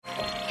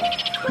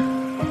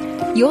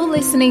You're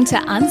listening to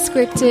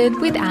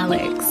Unscripted with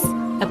Alex,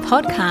 a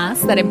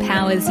podcast that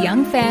empowers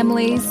young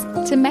families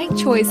to make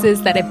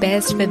choices that are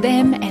best for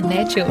them and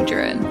their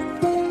children.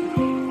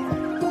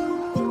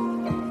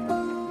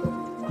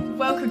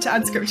 Welcome to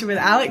Unscripted with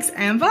Alex,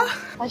 Amber.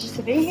 Pleasure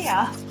to be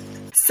here.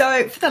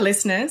 So for the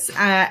listeners,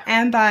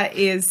 Amber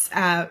is,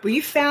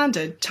 you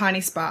founded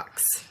Tiny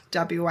Sparks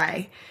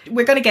WA.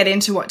 We're going to get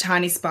into what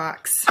Tiny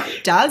Sparks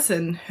does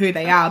and who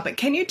they are, but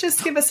can you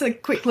just give us a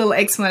quick little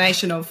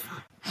explanation of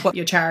what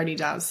your charity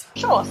does?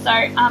 Sure. So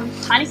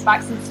Tiny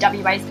Sparks is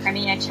WA's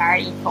premier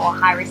charity for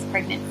high-risk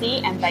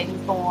pregnancy and babies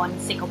born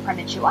sick or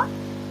premature.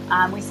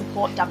 We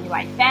support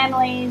WA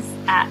families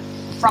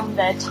from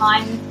the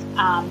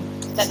time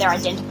that they're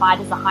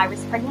identified as a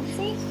high-risk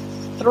pregnancy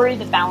through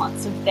the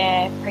balance of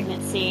their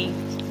pregnancy,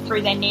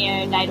 through their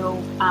neonatal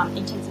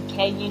intensive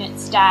care unit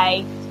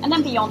stay, and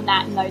then beyond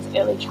that in those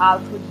early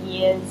childhood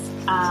years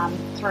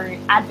through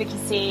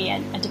advocacy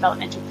and a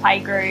developmental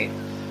playgroup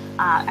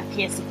and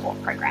peer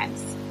support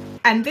programs.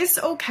 And this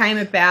all came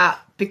about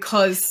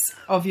because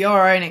of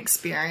your own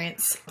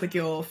experience with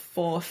your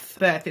fourth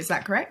birth, is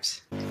that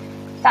correct?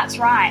 That's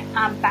right.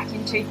 Back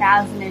in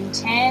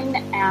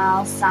 2010,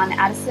 our son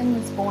Addison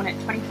was born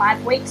at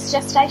 25 weeks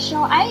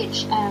gestational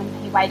age.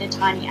 He weighed a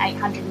tiny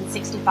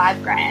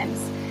 865 grams.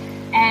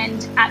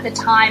 And at the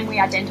time, we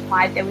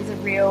identified there was a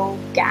real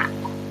gap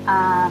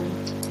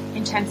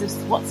in terms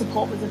of what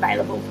support was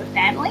available for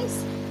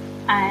families.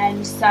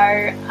 And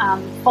so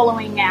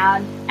following our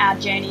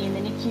journey in the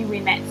NICU,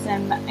 we met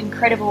some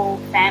incredible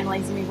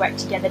families and we worked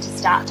together to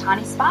start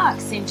Tiny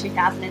Sparks in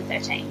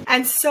 2013.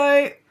 And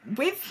so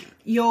with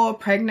your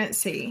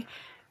pregnancy,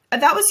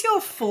 that was your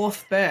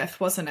fourth birth,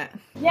 wasn't it?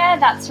 Yeah,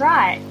 that's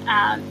right.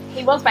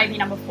 He was baby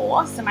number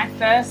 4. So my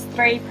first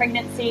 3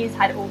 pregnancies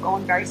had all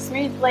gone very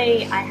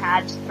smoothly. I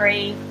had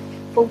 3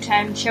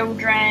 full-term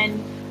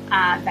children.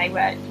 They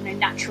were,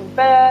 natural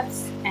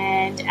births.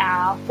 And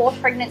our 4th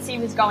pregnancy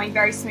was going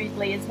very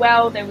smoothly as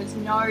well. There was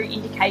no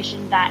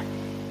indication that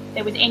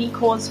there was any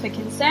cause for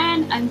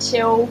concern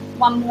until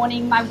one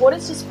morning my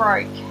waters just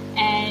broke.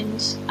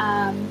 And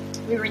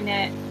we were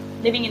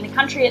living in the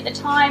country at the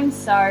time,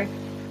 so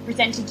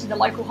presented to the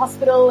local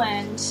hospital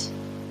and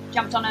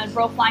jumped on a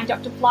Royal Flying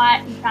Doctor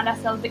flight and found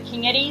ourselves at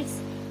King Eddie's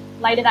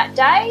later that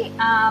day,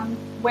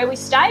 where we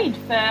stayed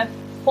for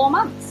 4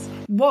 months.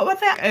 What were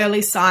the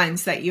early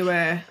signs that you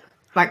were,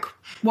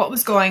 what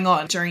was going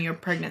on during your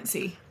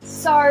pregnancy?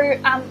 So,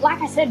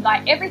 like I said,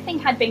 everything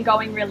had been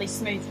going really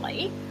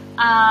smoothly,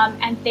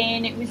 and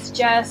then it was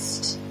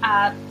just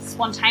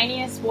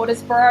spontaneous.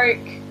 Waters broke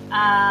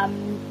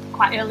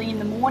quite early in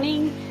the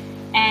morning,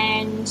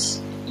 and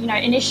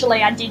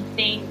initially I did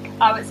think,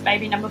 it's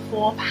baby number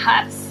 4,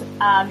 perhaps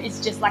it's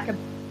just like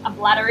a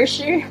bladder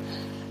issue.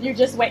 You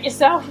just wet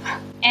yourself.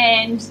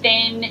 And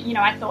then,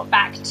 I thought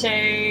back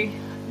to,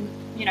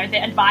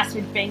 the advice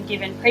we'd been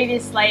given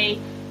previously,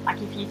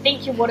 if you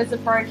think your waters are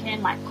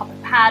broken, pop a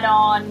pad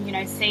on,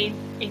 see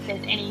if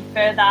there's any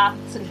further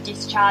sort of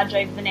discharge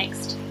over the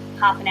next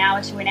half an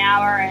hour to an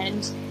hour.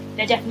 And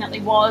there definitely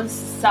was.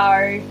 So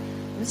it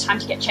was time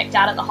to get checked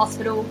out at the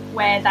hospital,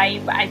 where they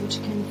were able to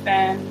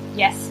confirm,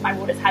 yes, my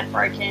waters had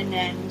broken,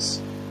 and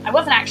I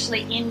wasn't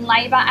actually in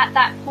labour at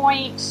that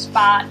point,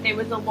 but there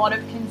was a lot of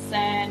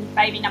concern.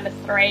 Baby number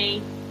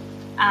 3,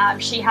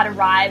 she had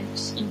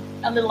arrived in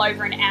a little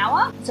over an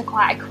hour, so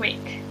quite a quick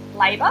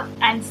labour,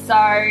 and so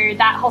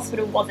that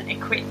hospital wasn't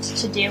equipped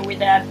to deal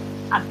with a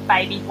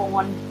baby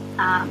born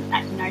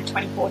at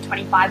 24,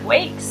 25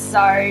 weeks.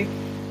 So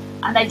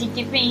they did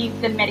give me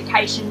the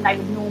medication they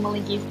would normally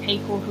give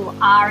people who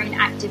are in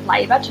active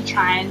labour to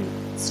try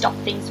and stop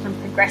things from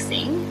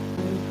progressing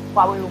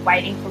while we were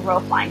waiting for Royal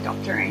Flying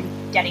Doctor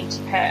and getting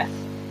to Perth.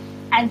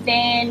 And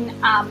then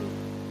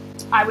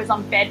I was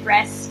on bed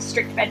rest,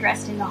 strict bed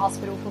rest in the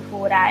hospital for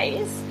 4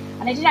 days.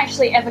 And I didn't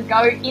actually ever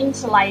go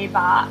into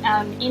labour.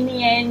 In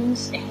the end,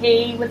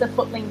 he was a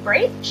footling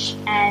breech,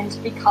 and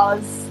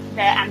because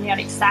the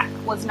amniotic sac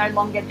was no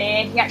longer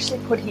there, he actually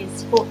put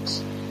his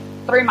foot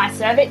through my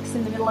cervix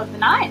in the middle of the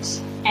night,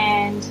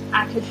 and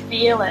I could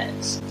feel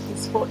it.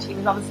 His foot, he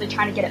was obviously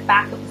trying to get it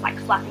back. It was like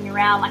flapping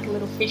around like a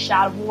little fish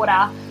out of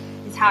water,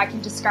 is how I can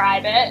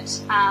describe it.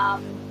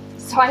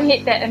 So I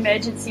hit the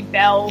emergency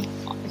bell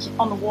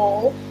on the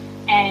wall,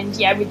 and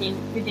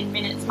within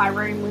minutes my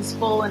room was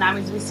full and I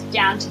was whisked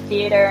down to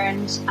theatre,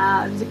 and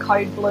it was a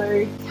code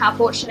blue. How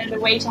fortunate are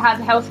we to have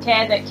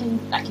healthcare that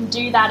can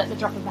do that at the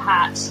drop of a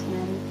hat.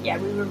 And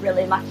we were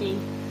really lucky.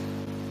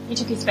 He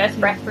took his first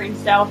breath for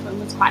himself and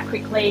was quite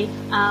quickly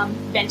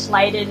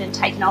ventilated and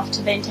taken off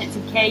to the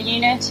intensive care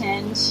unit,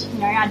 and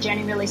our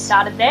journey really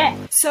started there.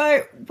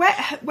 So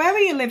where were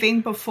you living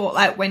before,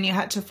 when you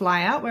had to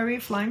fly out? Where were you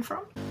flying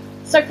from?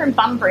 So from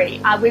Bunbury,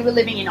 we were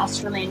living in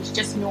Australind,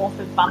 just north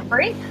of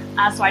Bunbury.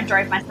 So I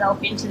drove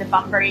myself into the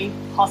Bunbury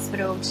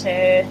hospital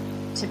to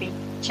be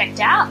checked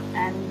out,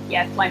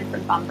 and flown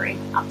from Bunbury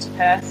up to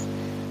Perth.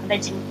 And they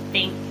didn't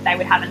think they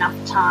would have enough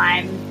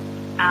time,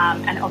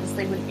 and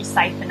obviously wouldn't be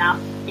safe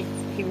enough if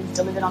he was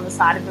delivered on the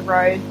side of the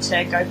road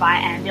to go by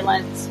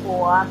ambulance,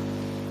 or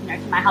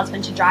for my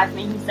husband to drive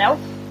me himself.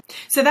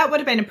 So that would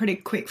have been a pretty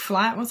quick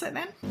flight, was it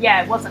then?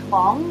 Yeah, it wasn't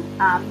long,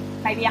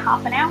 maybe a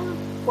half an hour,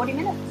 40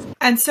 minutes.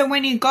 And so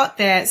when you got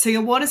there, so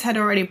your waters had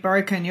already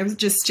broken. You were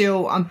just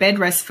still on bed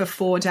rest for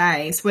 4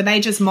 days. Were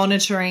they just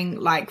monitoring,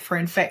 like, for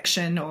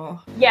infection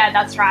or? Yeah,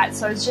 that's right.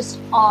 So it was just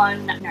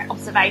on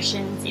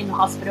observations in the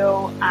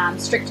hospital,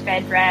 strict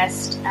bed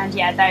rest. And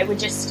yeah, they were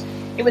just,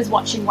 it was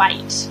watch and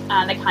wait.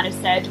 They kind of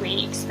said,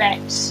 we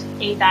expect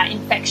either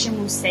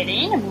infection will set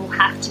in and we'll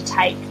have to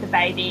take the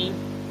baby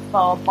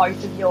for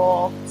both of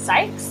your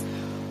sakes,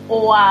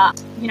 or,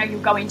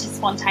 you'll go into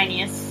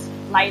spontaneous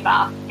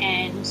labour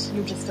and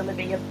you'll just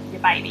deliver your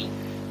baby.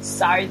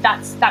 So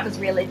that was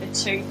really the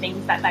two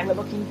things that they were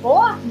looking for.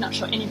 I'm not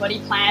sure anybody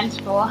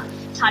planned for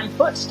tiny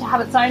foot to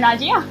have its own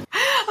idea.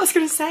 I was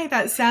going to say,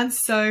 that sounds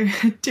so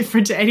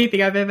different to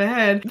anything I've ever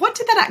heard. What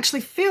did that actually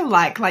feel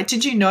like? Like,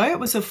 did you know it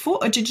was a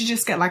foot, or did you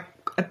just get like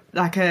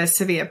a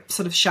severe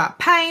sort of sharp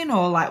pain,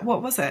 or like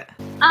what was it?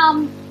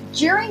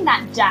 During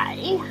that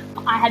day,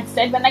 I had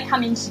said when they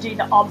come in to do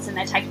the obs and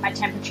they're taking my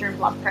temperature and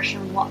blood pressure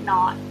and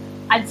whatnot,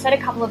 I'd said a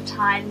couple of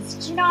times,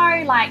 do you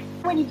know, like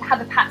when you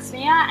have a pap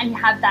smear and you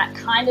have that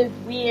kind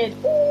of weird,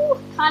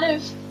 kind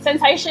of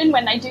sensation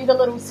when they do the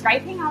little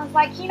scraping, I was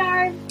like,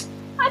 I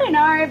don't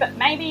know, but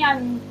maybe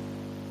I'm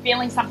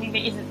feeling something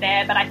that isn't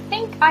there, but I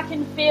think I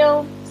can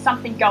feel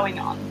something going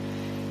on.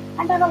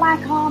 And they were like,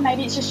 oh,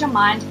 maybe it's just your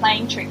mind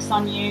playing tricks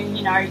on you,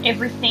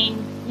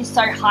 everything, you're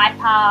so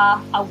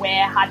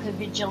hyper-aware,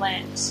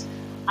 hyper-vigilant,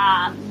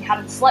 you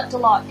haven't slept a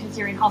lot because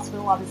you're in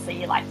hospital, obviously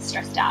you're like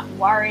stressed out and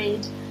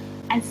worried.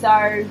 And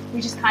so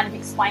we just kind of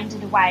explained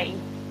it away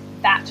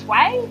that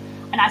way.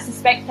 And I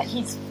suspect that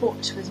his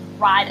foot was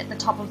right at the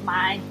top of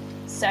my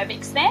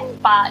cervix then.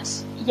 But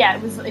yeah,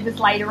 it was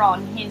later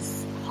on.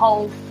 His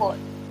whole foot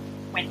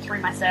went through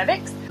my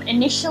cervix.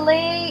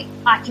 Initially,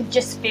 I could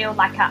just feel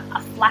like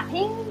a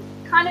flapping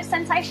kind of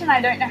sensation.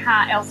 I don't know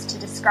how else to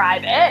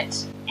describe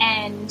it.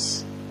 And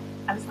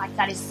I was like,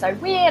 that is so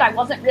weird. I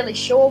wasn't really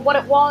sure what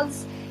it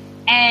was.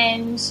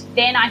 And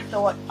then I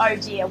thought, oh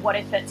dear, what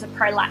if it's a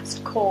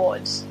prolapsed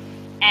cord?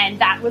 And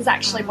that was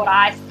actually what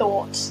I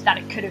thought that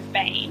it could have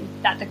been,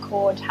 that the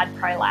cord had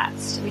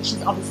prolapsed, which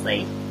is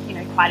obviously,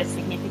 quite a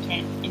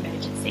significant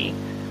emergency.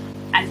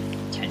 And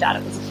it turned out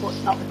it was a foot,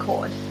 not the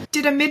cord.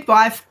 Did a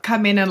midwife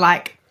come in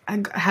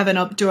and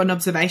do an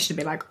observation and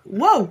be like,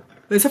 whoa,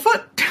 there's a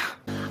foot?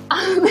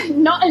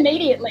 Not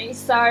immediately.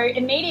 So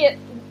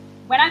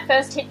when I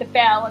first hit the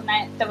bell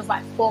and there was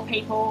like 4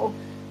 people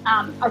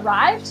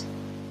arrived,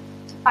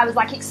 I was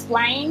like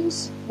explained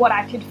what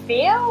I could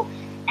feel.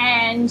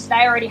 And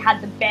they already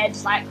had the bed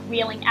like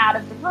wheeling out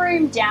of the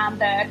room down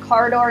the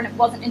corridor, and it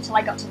wasn't until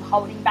I got to the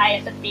holding bay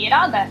at the theatre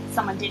that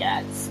someone did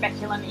a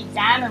speculum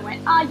exam and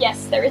went,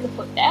 yes, there is a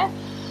foot there.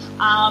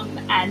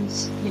 And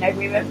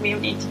we went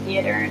into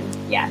theatre,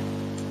 and yeah,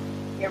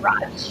 we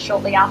arrived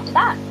shortly after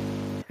that.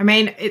 I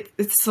mean,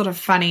 it's sort of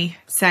funny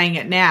saying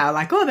it now,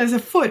 like, oh, there's a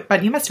foot,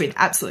 but you must have been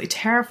absolutely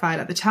terrified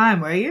at the time,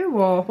 were you?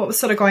 Or what was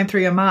sort of going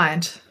through your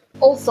mind?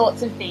 All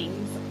sorts of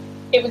things.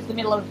 It was the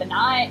middle of the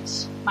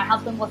night. My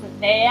husband wasn't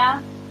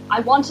there.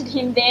 I wanted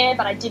him there,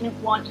 but I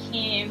didn't want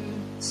him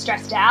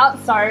stressed out.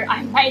 So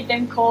I made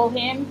them call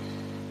him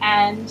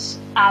and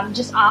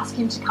just ask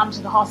him to come to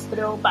the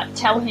hospital, but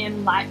tell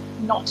him like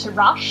not to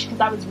rush,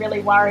 because I was really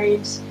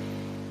worried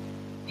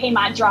he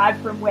might drive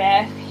from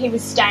where he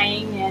was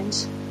staying and,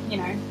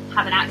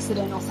 have an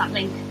accident or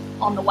something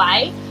on the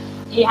way.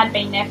 He had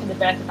been there for the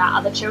birth of our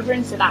other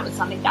children, so that was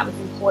something that was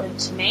important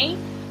to me.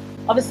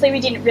 Obviously, we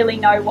didn't really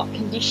know what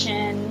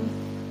condition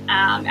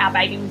our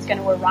baby was going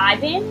to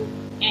arrive in,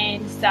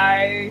 and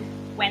so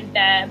when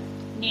the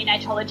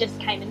neonatologist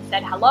came and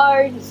said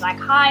hello, he was like,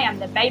 hi, I'm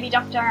the baby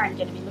doctor, I'm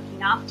going to be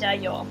looking after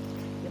your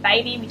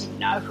baby. We didn't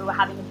know if we were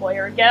having a boy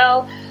or a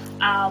girl.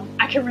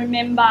 I can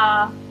remember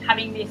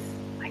having this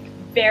like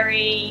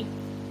very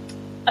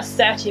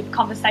assertive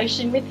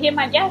conversation with him,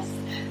 I guess,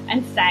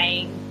 and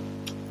saying,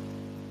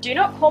 do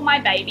not call my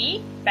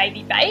baby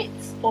Baby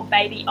Bates or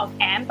Baby of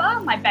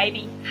Amber. My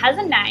baby has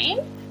a name.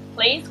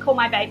 Please call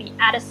my baby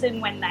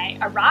Addison when they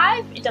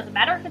arrive. It doesn't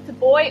matter if it's a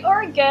boy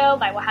or a girl,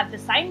 they will have the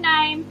same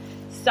name.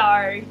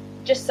 So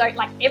just so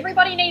like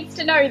everybody needs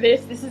to know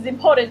this is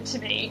important to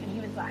me. And he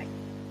was like,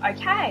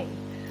 okay,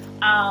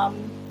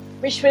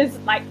 which was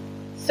like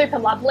super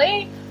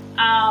lovely.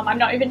 I'm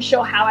not even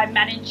sure how I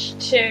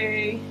managed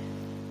to,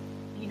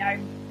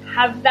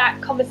 have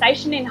that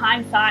conversation in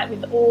hindsight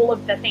with all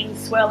of the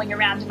things swirling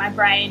around in my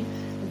brain.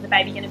 Was the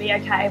baby going to be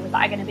okay? Was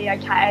I going to be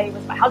okay?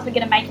 Was my husband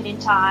going to make it in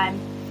time?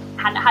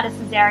 Hadn't had a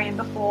cesarean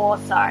before,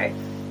 so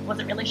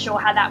wasn't really sure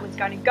how that was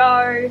going to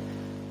go.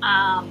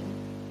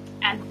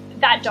 And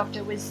that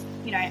doctor was,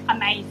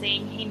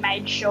 amazing. He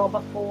made sure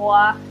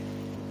before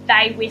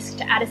they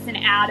whisked Addison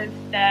out of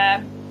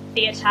the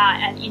theatre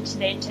and into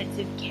the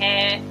intensive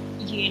care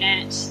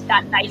unit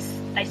that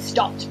they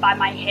stopped by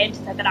my head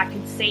so that I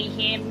could see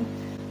him.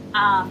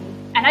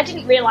 And I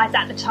didn't realise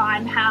at the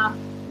time how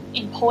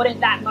important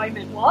that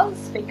moment was,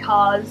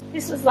 because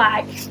this was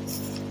like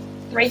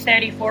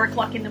 3:30, 4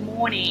 o'clock in the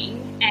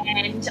morning,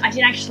 and I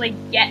didn't actually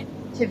get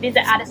to to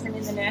visit Addison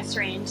in the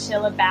nursery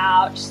until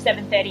about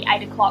 7:30,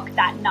 8 o'clock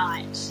that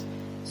night.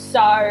 So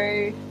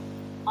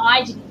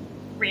I didn't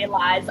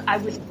realise I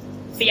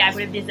wouldn't be able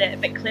to visit,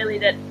 but clearly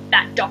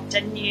that doctor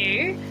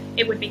knew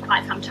it would be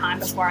quite some time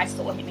before I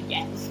saw him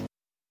again.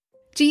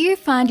 Do you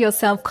find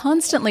yourself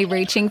constantly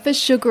reaching for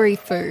sugary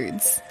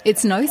foods?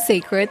 It's no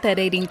secret that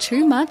eating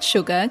too much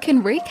sugar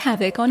can wreak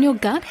havoc on your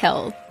gut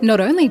health.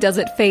 Not only does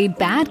it feed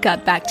bad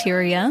gut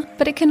bacteria,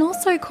 but it can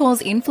also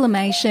cause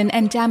inflammation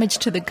and damage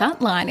to the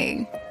gut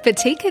lining.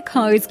 Vatika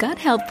Co's Gut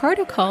Health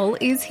Protocol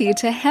is here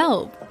to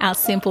help. Our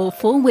simple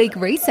 4-week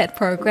reset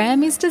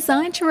program is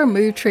designed to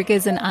remove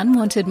triggers and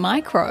unwanted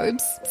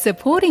microbes,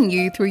 supporting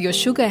you through your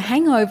sugar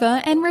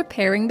hangover and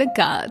repairing the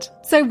gut.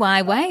 So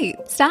why wait?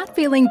 Start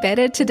feeling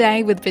better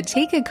today with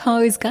Vatika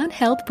Co's Gut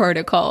Health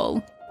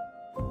Protocol.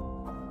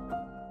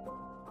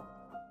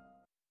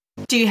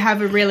 Do you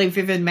have a really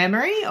vivid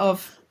memory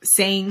of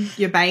seeing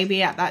your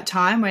baby at that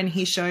time when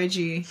he showed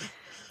you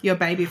your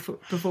baby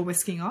before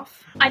whisking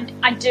off?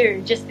 I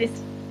do. Just this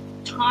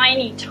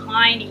tiny,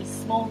 tiny,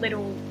 small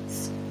little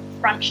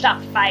scrunched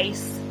up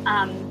face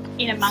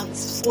in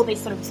amongst all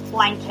these sort of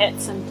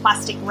blankets and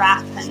plastic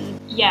wrap, and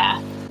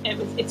yeah,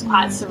 it's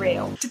quite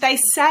surreal. Did they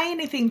say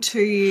anything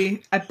to you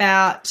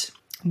about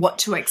what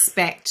to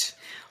expect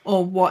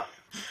or what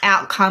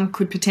outcome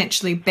could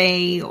potentially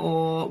be,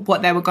 or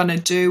what they were going to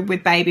do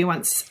with baby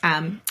once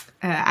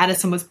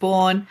Addison was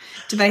born?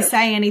 Did they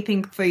say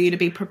anything for you to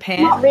be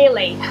prepared? Not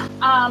really.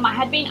 I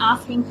had been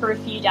asking for a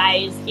few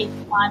days if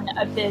one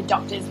of the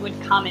doctors would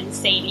come and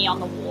see me on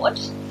the ward,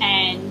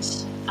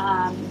 and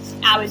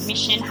our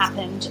admission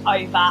happened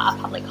over a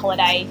public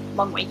holiday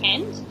long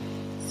weekend.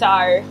 So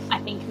I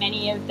think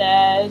many of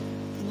the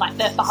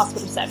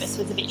hospital service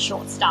was a bit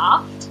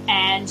short-staffed,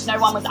 and no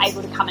one was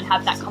able to come and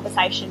have that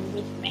conversation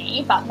with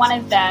me. But one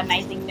of the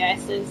amazing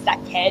nurses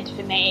that cared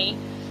for me,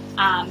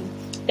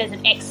 there's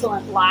an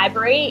excellent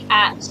library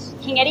at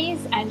King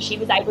Eddie's, and she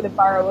was able to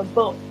borrow a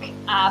book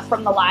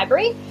from the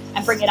library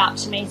and bring it up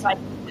to me. So I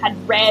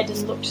had read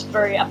and looked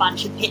through a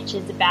bunch of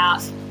pictures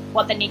about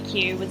what the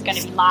NICU was going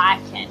to be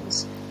like,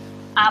 and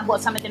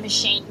what some of the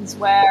machines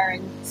were,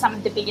 and some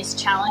of the biggest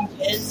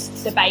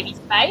challenges the babies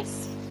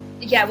face.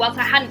 Yeah, whilst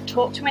I hadn't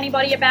talked to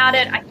anybody about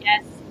it, I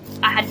guess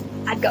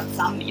I'd got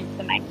some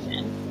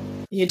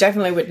information. You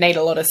definitely would need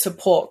a lot of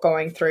support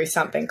going through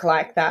something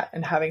like that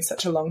and having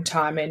such a long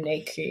time in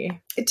NICU.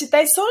 Did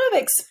they sort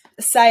of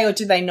say, or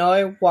did they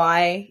know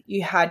why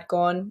you had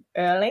gone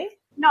early?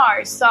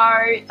 No, so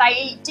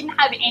they didn't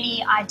have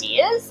any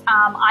ideas.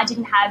 I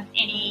didn't have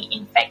any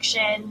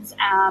infections.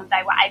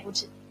 They were able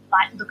to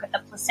look at the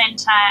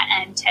placenta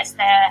and test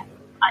their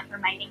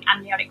remaining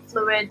amniotic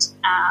fluid.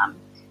 And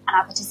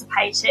I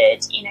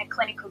participated in a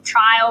clinical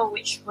trial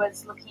which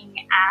was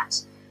looking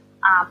at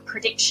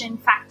prediction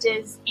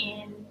factors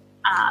in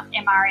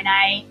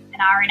mRNA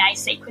and RNA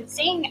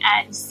sequencing,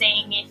 and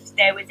seeing if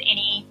there was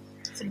any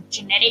sort of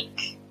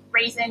genetic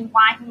reason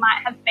why he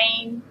might have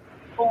been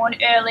born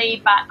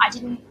early. But I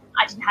didn't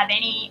have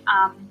any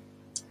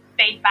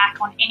feedback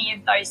on any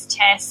of those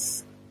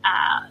tests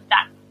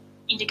that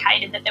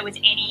indicated that there was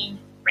any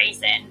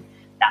reason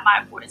that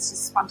my waters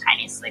just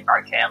spontaneously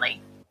broke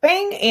early.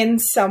 Being in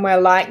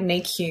somewhere like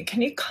NICU,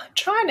 can you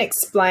try and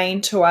explain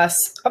to us,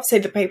 obviously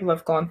the people who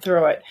have gone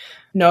through it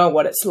know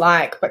what it's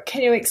like, but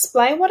can you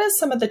explain what are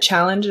some of the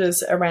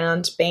challenges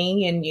around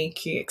being in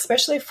NICU,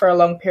 especially for a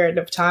long period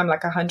of time,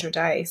 like 100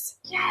 days?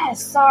 Yeah,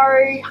 so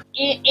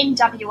in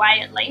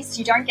WA at least,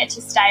 you don't get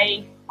to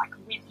stay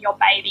with your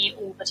baby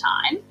all the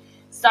time.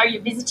 So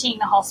you're visiting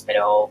the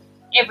hospital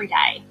every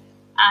day.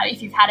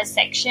 If you've had a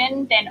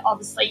section, then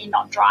obviously you're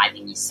not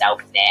driving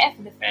yourself there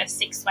for the first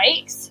 6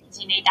 weeks, because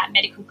you need that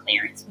medical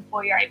clearance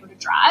before you're able to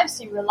drive.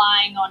 So you're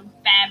relying on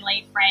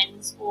family,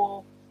 friends,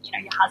 or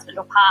your husband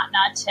or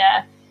partner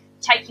to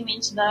take you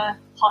into the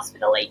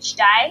hospital each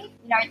day.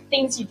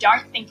 Things you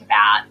don't think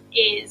about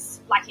is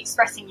like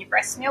expressing your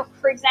breast milk,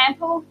 for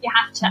example. You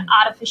have to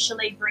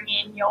artificially bring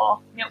in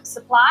your milk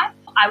supply.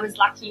 I was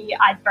lucky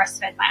I'd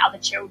breastfed my other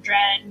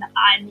children.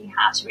 I knew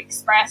how to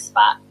express,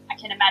 but I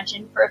can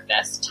imagine for a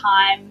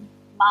first-time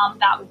mum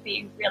that would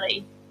be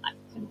really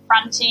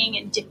confronting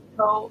and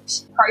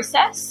difficult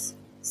process.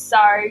 So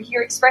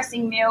you're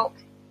expressing milk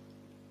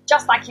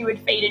just like you would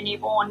feed a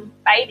newborn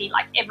baby,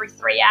 every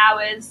 3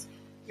 hours.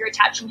 You're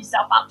attaching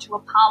yourself up to a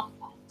pump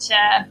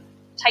to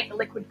take the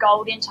liquid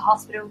gold into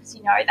hospital, because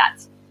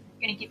that's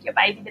going to give your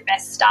baby the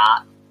best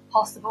start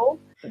possible.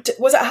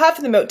 Was it hard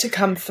for the milk to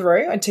come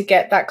through and to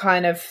get that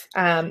kind of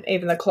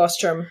even the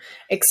colostrum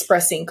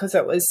expressing, because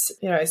it was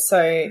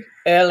so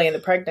early in the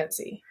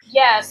pregnancy?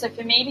 Yeah, so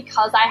for me,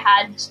 because I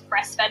had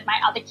breastfed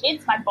my other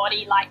kids, my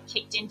body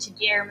kicked into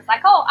gear and was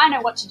like, oh, I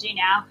know what to do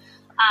now.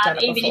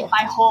 Even if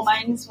my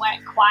hormones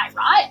weren't quite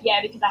right,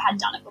 because I had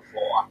done it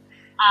before.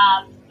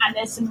 And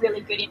there's some really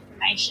good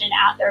information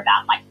out there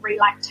about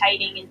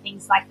relactating and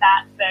things like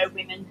that for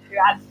women who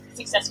have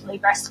successfully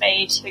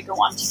breastfed, who go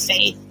on to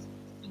feed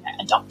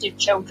adoptive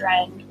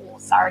children or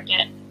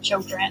surrogate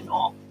children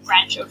or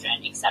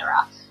grandchildren,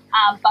 etc.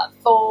 But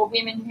for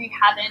women who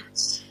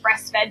haven't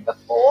breastfed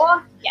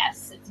before,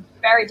 yes, it's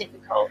very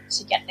difficult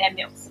to get their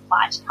milk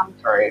supply to come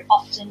through.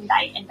 Often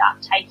they end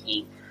up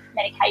taking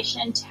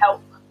medication to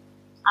help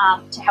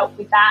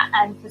with that.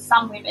 And for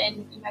some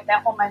women, their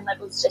hormone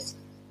levels just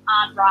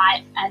aren't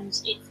right,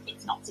 and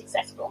it's not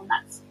successful, and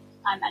that's,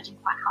 I imagine,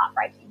 quite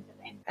heartbreaking for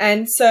them.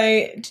 And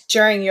so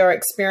during your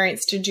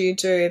experience, did you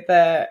do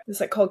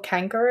is it called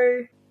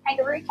kangaroo?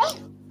 Kangaroo cat?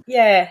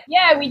 Yeah.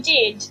 Yeah, we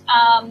did.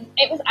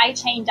 It was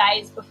 18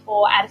 days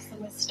before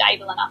Addison was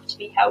stable enough to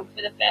be held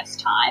for the first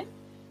time,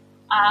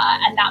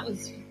 and that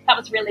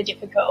was really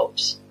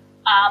difficult.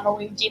 And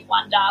we did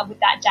wonder, would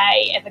that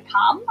day ever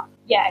come?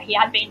 Yeah, he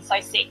had been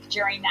so sick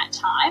during that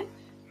time,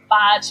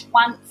 but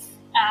once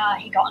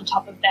he got on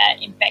top of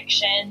the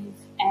infections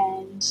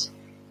and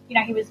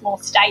he was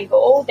more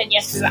stable, then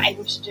yes, we were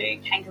able to do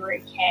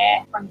kangaroo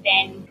care from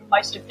then for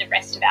most of the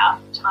rest of our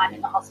time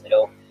in the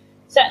hospital.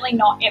 Certainly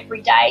not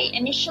every day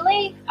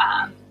initially.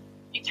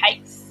 It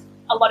takes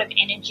a lot of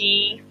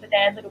energy for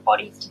their little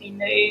bodies to be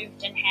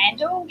moved and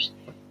handled,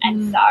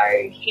 and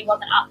so he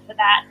wasn't up for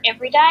that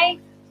every day,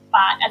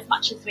 but as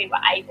much as we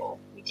were able,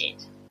 we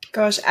did.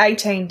 Gosh,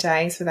 18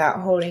 days without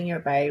holding your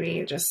baby,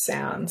 it just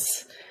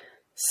sounds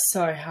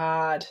so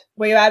hard.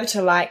 Were you able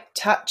to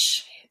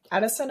touch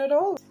Addison at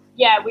all?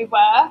 Yeah, we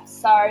were.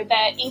 So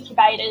the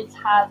incubators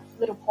have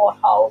little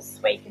portholes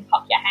where you can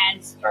pop your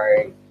hands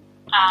through.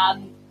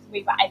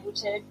 We were able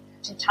to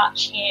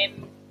touch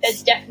him.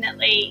 There's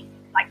definitely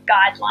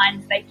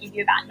guidelines they give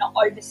you about not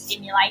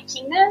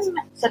overstimulating them,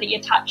 so that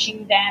you're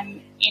touching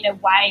them in a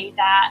way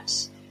that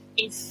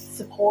is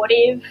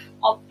supportive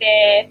of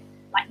their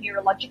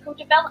neurological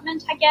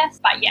development, I guess.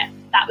 But yeah,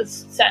 that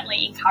was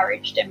certainly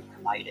encouraged and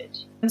promoted.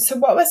 So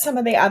what were some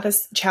of the other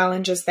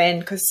challenges then?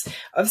 Because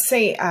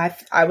obviously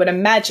I would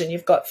imagine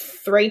you've got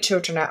 3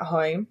 children at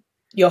home.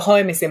 Your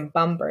home is in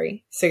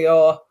Bunbury, so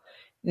you're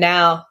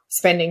now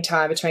spending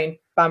time between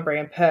Bunbury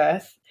and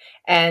Perth,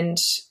 and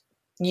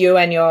you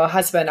and your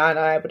husband aren't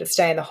able to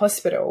stay in the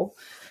hospital.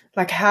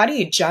 How do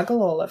you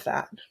juggle all of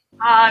that?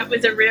 It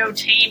was a real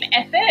team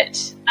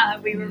effort.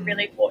 We were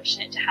really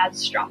fortunate to have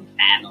strong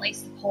family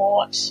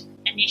support.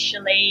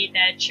 Initially,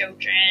 the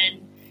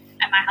children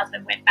and my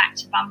husband went back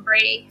to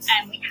Bunbury,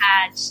 and we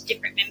had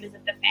different members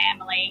of the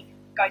family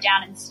go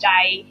down and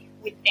stay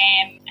with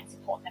them and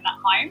support them at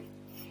home.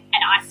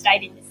 And I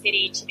stayed in the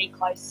city to be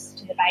close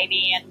to the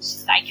baby, and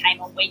they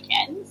came on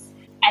weekends.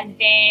 And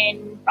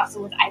then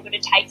Russell was able to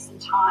take some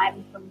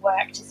time from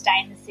work to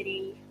stay in the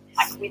city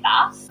with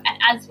us. And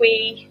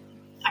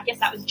I guess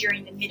that was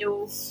during the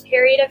middle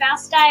period of our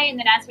stay, and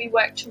then as we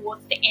worked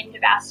towards the end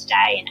of our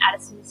stay and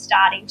Addison was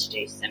starting to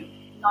do some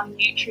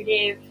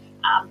non-nutritive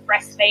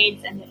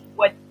breastfeeds and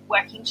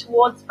working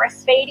towards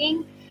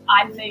breastfeeding,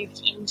 I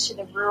moved into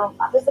the rural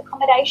mothers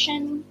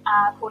accommodation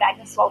called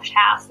Agnes Walsh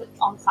House that's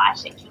on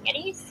site at King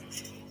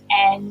Eddie's.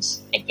 And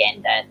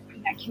again,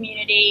 the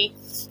community,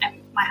 and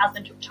my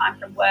husband took time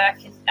from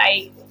work, and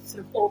they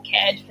sort of all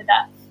cared for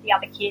the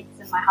other kids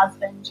and my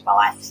husband while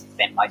I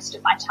spent most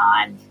of my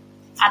time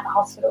at the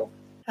hospital.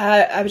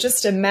 I would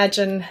just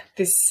imagine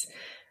this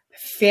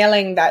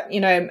feeling that,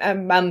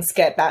 mums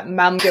get that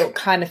mum guilt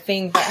kind of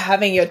thing, but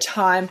having your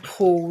time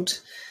pulled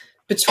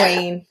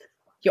between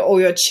all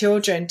your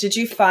children. Did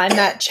you find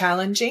that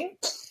challenging?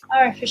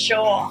 Oh, for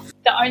sure.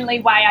 The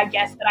only way, I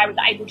guess, that I was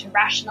able to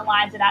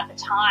rationalise it at the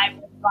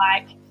time was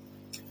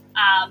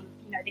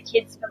the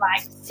kids were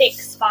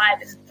 6,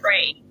 5 and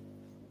 3.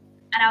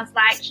 And I was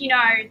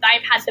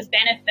they've had the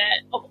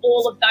benefit of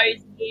all of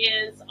those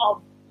years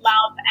of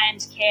love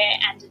and care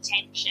and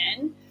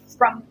attention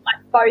from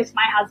both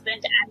my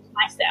husband and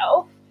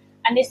myself,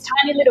 and this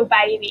tiny little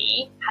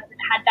baby hasn't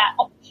had that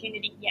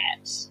opportunity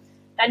yet.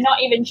 They're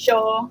not even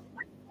sure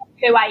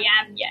who I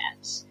am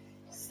yet.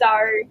 So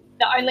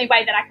the only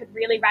way that I could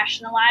really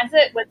rationalise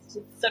it was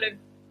to sort of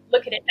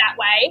look at it that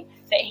way,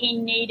 that he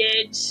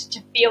needed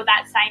to feel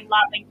that same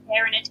love and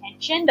care and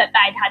attention that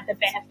they'd had the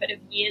benefit of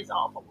years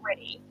of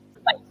already.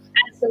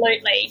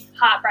 Absolutely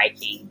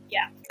heartbreaking,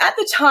 yeah. At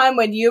the time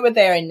when you were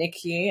there in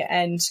NICU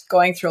and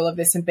going through all of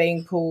this and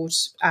being pulled,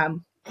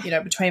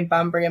 between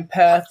Bunbury and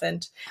Perth,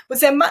 and was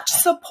there much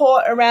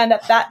support around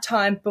at that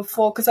time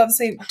before? Because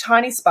obviously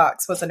Tiny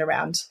Sparks wasn't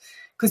around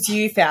because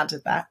you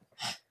founded that.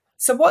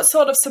 So what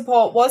sort of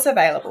support was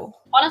available?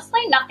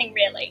 Honestly, nothing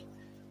really.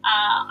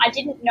 I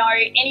didn't know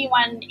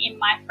anyone in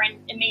my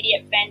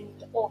immediate friend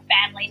or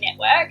family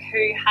network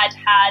who had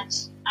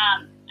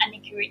a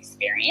NICU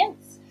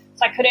experience.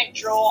 So I couldn't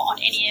draw on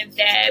any of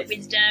their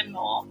wisdom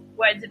or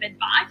words of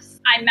advice.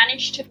 I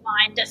managed to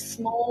find a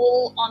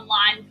small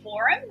online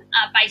forum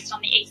based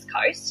on the East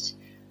Coast,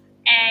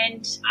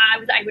 and I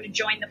was able to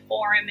join the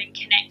forum and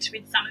connect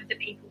with some of the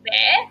people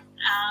there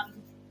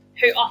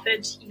who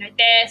offered,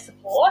 their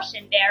support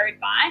and their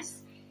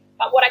advice.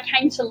 But what I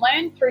came to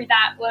learn through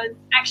that was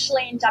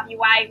actually in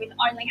WA, with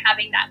only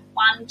having that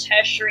one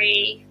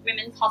tertiary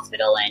women's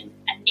hospital and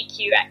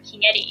NICU at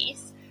King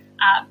Eddie's,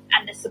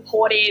 and the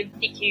supportive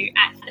NICU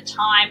at the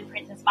time,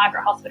 Princess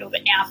Margaret Hospital,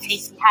 but now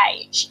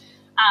PCH,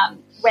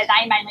 where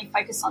they mainly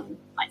focus on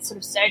like sort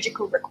of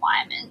surgical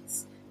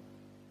requirements,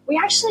 we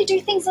actually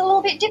do things a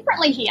little bit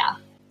differently here.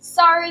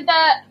 So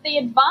the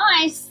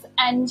advice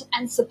and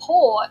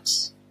support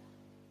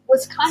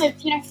was kind of,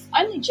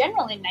 only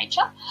general in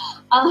nature,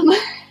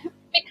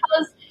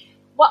 because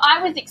what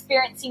I was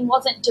experiencing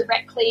wasn't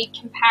directly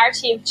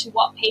comparative to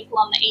what people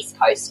on the East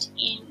Coast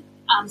in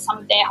some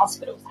of their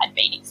hospitals had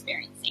been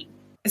experiencing.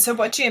 So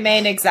what do you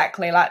mean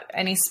exactly? Like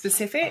any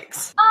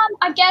specifics?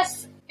 I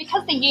guess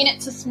because the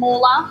units are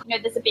smaller,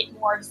 there's a bit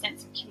more of a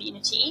sense of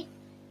community.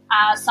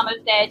 Some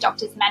of their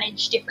doctors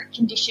manage different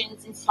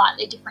conditions in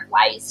slightly different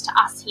ways to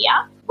us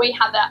here. We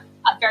have a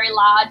very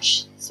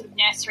large sort of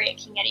nursery at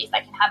King Eddie's. They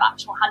can have up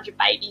to 100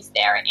 babies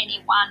there at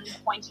any one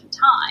point in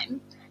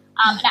time.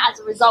 And as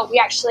a result, we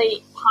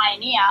actually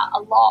pioneer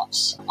a lot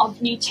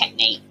of new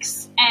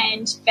techniques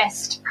and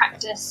best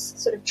practice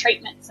sort of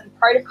treatments and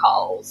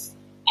protocols.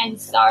 And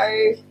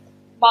so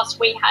whilst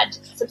we had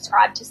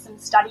subscribed to some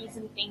studies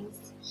and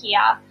things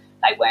here,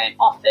 they weren't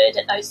offered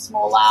at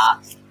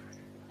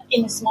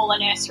in the smaller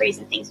nurseries,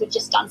 and things were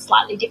just done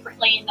slightly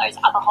differently in those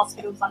other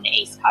hospitals on the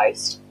East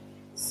Coast.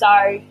 So,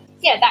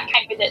 yeah, that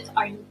came with its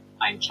own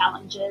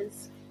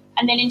challenges.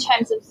 And then in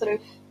terms of sort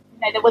of,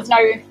 there was no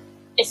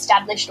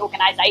established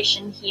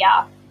organisation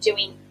here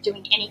doing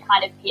any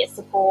kind of peer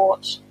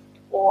support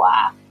or,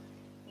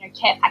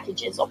 care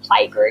packages or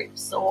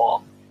playgroups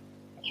or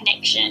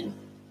connection.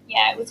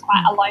 Yeah, it was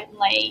quite a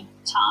lonely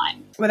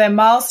time. Were there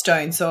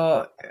milestones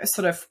or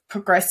sort of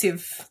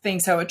progressive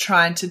things they were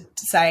trying to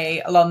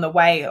say along the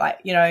way, like,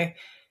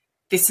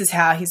 this is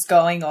how he's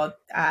going, or,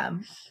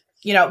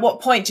 at what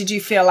point did you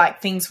feel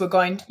like things were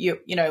going, you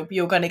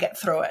were going to get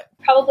through it?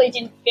 Probably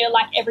didn't feel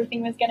like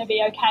everything was going to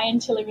be okay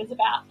until he was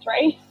about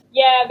 3.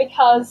 Yeah,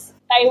 because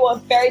they were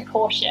very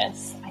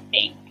cautious, I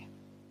think.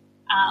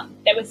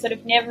 There was sort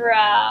of never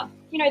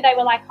they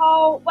were like,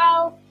 oh,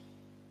 well,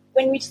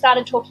 when we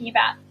started talking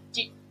about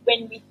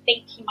when we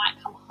think he might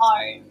come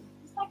home,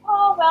 it's like,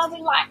 oh, well,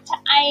 we like to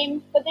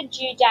aim for the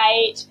due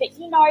date,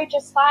 but,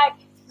 just like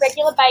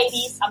regular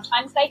babies,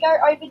 sometimes they go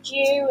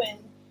overdue, and,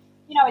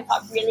 it's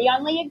like really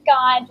only a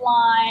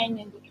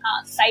guideline and we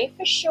can't say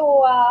for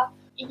sure.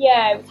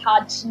 Yeah, it was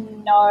hard to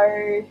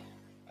know.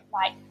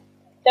 Like,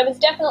 there was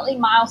definitely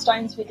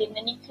milestones within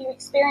the NICU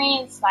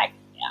experience, like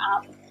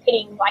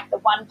hitting like the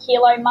 1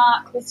 kilo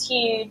mark was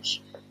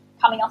huge.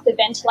 Coming off the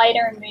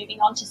ventilator and moving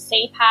on to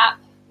CPAP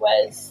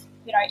was,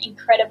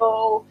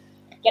 incredible.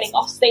 Getting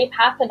off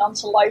CPAP and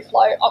onto low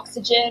flow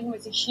oxygen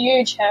was a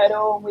huge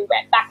hurdle. We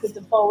went backwards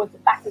and forwards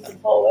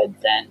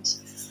and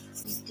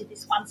did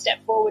this 1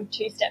 step forward,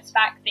 2 steps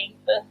back thing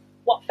for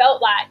what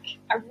felt like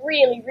a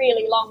really,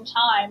 really long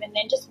time. And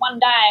then just one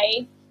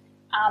day,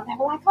 they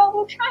were like, oh,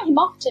 we'll try him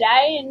off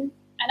today. And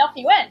off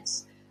he went,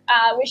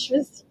 which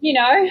was, he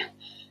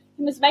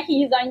was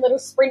making his own little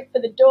sprint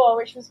for the door,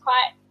 which was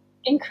quite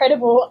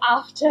incredible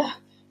after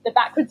the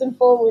backwards and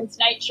forwards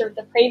nature of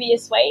the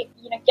previous week.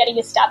 Getting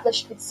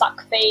established with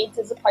suck feeds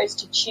as opposed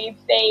to tube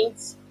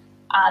feeds,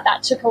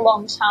 that took a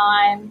long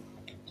time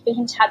for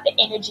him to have the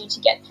energy to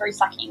get through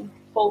sucking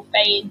full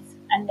feeds.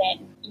 And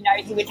then,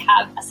 he would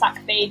have a suck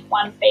feed,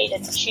 1 feed,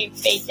 and a tube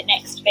feed the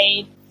next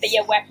feed. But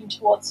yeah, working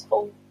towards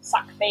full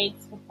suck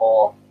feeds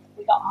before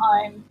we got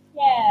home.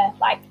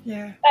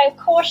 Yeah, they're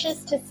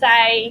cautious to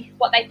say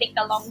what they think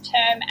the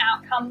long-term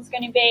outcome's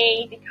going to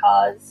be,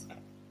 because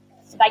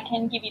they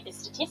can give you the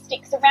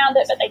statistics around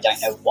it, but they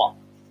don't know what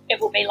it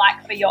will be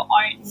like for your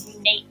own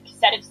unique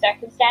set of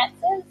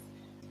circumstances.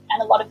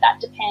 And a lot of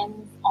that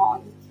depends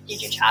on,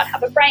 did your child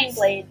have a brain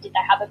bleed? Did they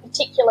have a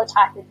particular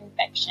type of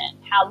infection?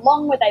 How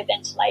long were they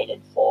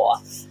ventilated for?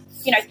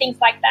 Things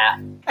like that.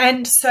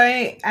 And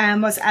so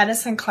was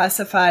Addison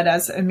classified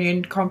as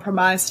immune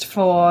compromised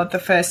for the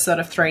first sort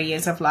of 3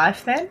 years of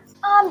life then?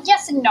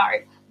 Yes and no.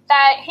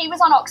 That he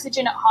was on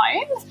oxygen at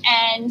home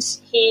and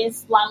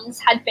his lungs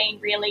had been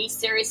really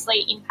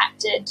seriously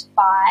impacted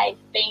by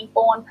being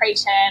born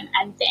preterm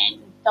and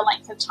then the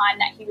length of time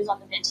that he was on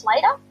the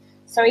ventilator.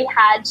 So he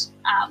had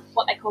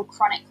what they call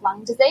chronic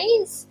lung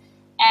disease,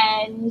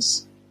 and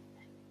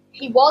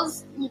he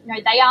was,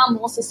 they are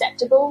more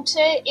susceptible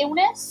to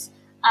illness.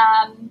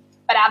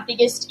 But our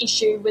biggest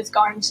issue was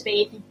going to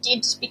be if he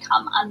did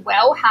become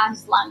unwell, how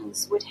his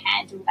lungs would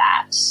handle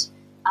that.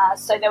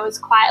 So there was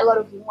quite a lot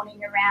of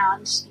warning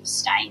around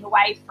staying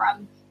away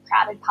from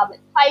crowded public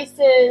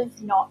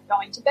places, not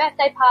going to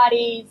birthday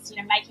parties,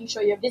 making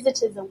sure your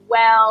visitors are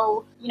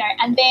well,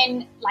 and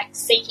then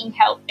seeking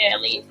help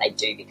early if they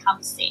do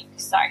become sick.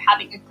 So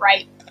having a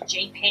great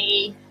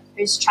GP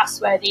who's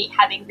trustworthy,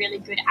 having really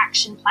good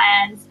action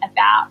plans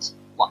about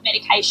what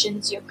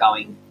medications you're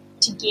going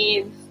to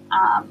give,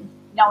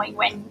 knowing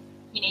when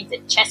you need the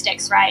chest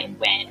x-ray and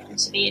when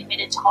to be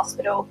admitted to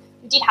hospital.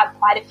 We did have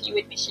quite a few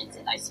admissions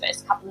in those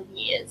first couple of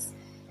years.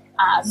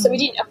 So we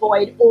didn't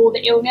avoid all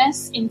the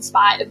illness in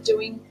spite of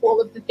doing all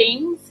of the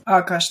things.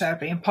 Oh, gosh, that would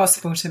be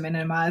impossible to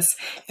minimise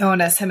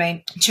illness. I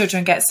mean,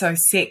 children get so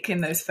sick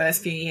in those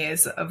first few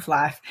years of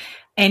life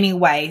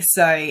anyway.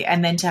 So,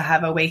 and then to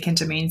have a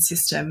weakened immune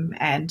system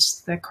and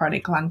the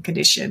chronic lung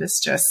condition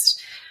is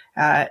just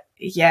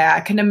Yeah,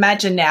 I can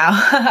imagine now.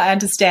 I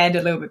understand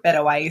a little bit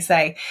better why you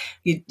say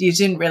you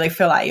didn't really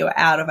feel like you were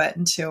out of it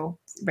until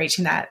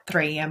reaching that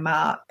 3-year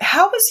mark.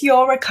 How was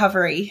your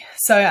recovery?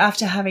 So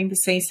after having the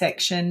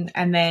C-section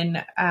and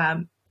then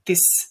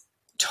this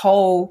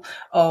toll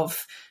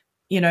of,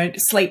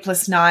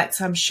 sleepless nights,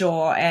 I'm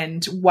sure,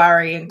 and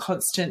worry and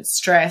constant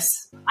stress.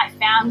 I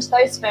found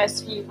those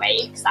first few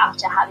weeks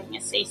after having a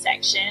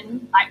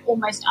C-section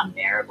almost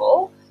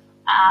unbearable.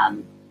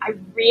 I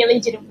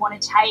really didn't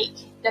want to take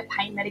the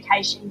pain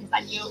medication because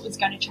I knew it was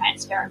going to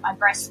transfer in my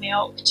breast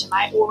milk to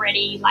my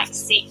already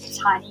sick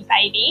tiny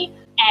baby.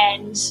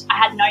 And I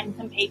had known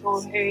some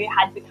people who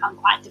had become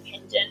quite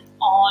dependent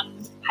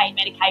on pain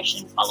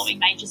medication following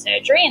major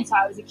surgery, and so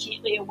I was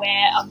acutely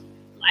aware of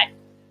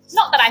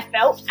not that I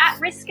felt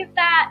at risk of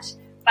that,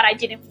 but I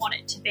didn't want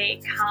it to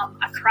become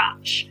a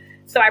crutch.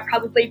 So I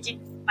probably did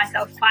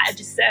myself quite a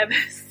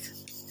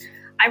disservice.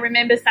 I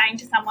remember saying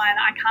to someone,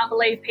 I can't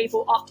believe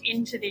people opt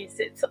into this.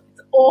 It's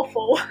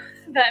awful,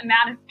 the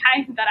amount of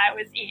pain that I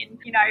was in.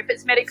 If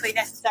it's medically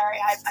necessary,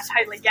 I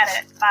totally get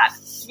it. But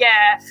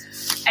yeah,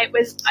 it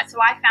was, so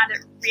I found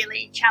it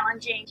really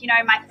challenging.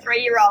 My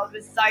 3-year-old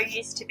was so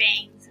used to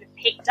being sort of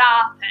picked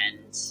up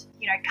and,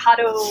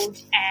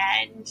 cuddled,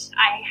 and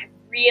I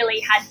really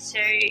had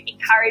to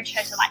encourage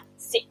her to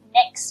sit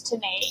next to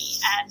me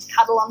and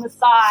cuddle on the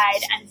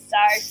side, and so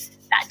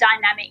that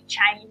dynamic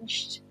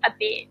changed a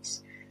bit.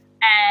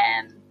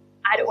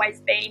 I'd always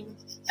been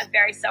a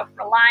very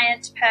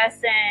self-reliant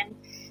person,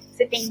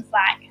 so things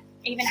like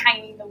even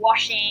hanging the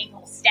washing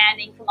or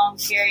standing for long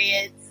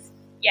periods,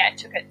 it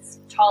took its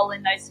toll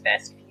in those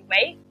first few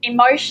weeks.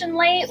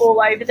 Emotionally,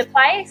 all over the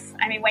place.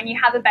 I mean, when you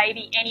have a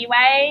baby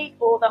anyway,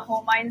 all the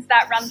hormones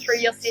that run through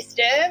your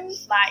system,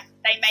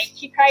 they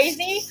make you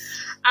crazy.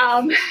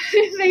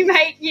 They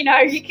make,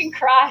 you can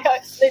cry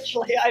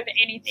literally over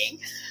anything.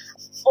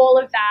 All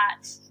of that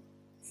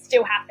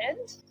still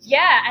happened.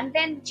 Yeah, and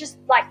then just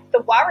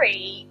the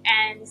worry,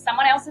 and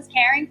someone else is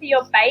caring for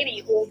your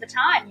baby all the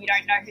time. You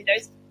don't know who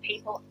those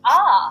people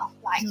are.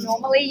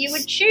 Normally you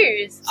would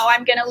choose,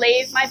 I'm going to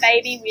leave my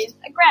baby with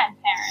a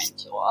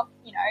grandparent or,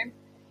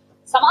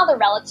 some other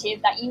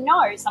relative that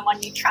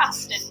someone you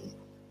trust, and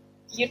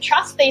you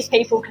trust these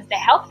people because they're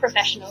health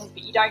professionals,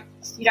 but you don't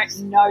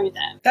know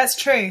them. That's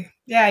true.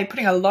 Yeah, you're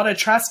putting a lot of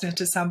trust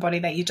into somebody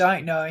that you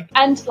don't know.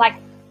 And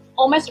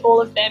almost all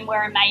of them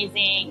were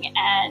amazing,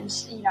 and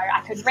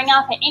I could ring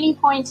up at any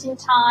point in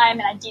time,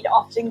 and I did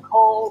often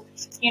call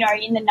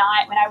in the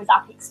night when I was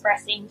up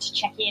expressing to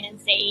check in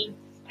and see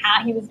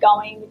how he was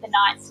going with the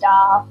night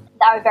staff.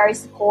 They were very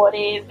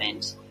supportive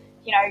and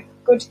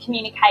good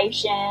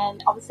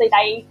communication. Obviously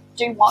they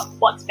do want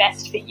what's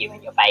best for you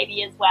and your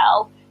baby as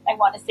well. They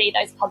want to see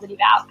those positive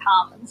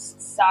outcomes.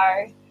 So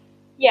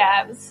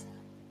yeah,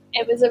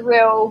 it was a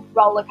real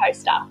roller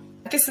coaster.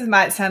 This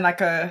might sound like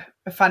a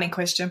funny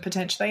question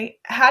potentially.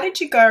 How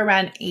did you go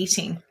around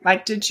eating?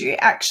 Did you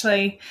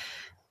actually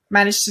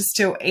manage to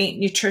still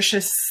eat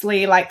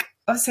nutritiously?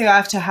 Obviously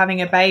after having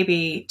a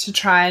baby, to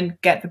try and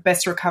get the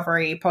best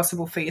recovery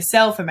possible for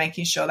yourself and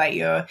making sure that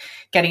you're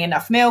getting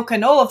enough milk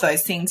and all of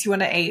those things, you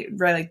want to eat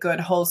really good,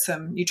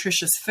 wholesome,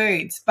 nutritious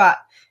foods. But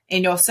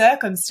in your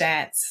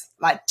circumstance,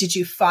 did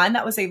you find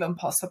that was even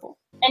possible?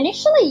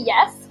 Initially,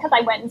 yes, because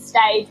I went and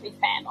stayed with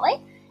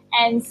family.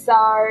 And so,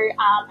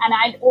 and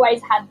I'd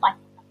always had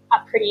a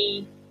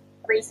pretty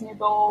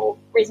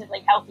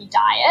reasonably healthy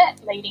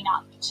diet leading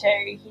up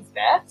to his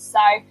birth. So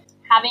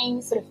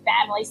having sort of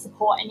family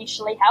support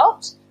initially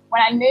helped.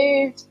 When I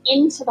moved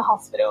into the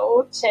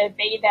hospital to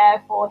be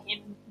there for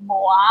him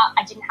more,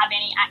 I didn't have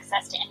any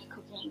access to any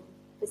cooking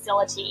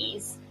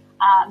facilities.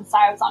 So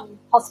I was on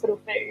hospital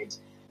food.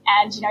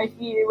 And, if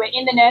you were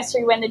in the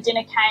nursery when the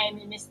dinner came,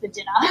 you missed the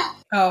dinner.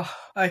 Oh,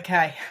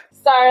 okay.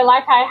 So,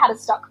 I had a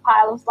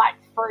stockpile of,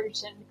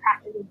 fruit and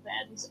crackers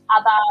and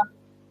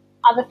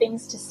other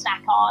things to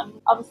snack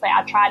on. Obviously,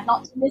 I tried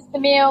not to miss the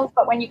meals,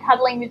 but when you're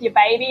cuddling with your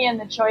baby and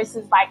the choice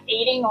is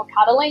eating or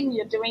cuddling,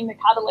 you're doing the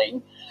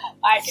cuddling.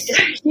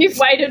 You've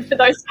waited for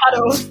those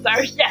cuddles.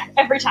 So, yeah,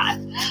 every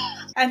time.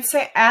 And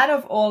so out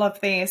of all of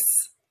this,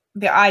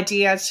 the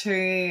idea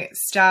to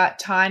start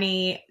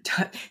Tiny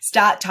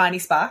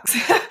Sparks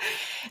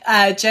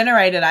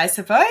generated, I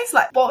suppose.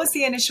 What was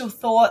the initial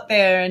thought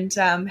there, and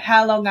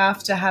how long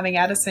after having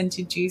Addison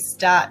did you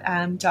start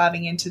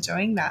diving into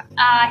doing that?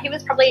 He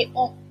was probably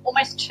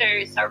almost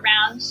 2, so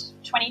around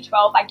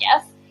 2012, I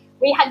guess.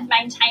 We had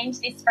maintained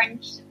these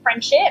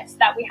friendships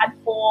that we had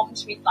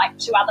formed with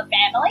 2 other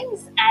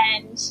families,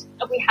 and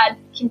we had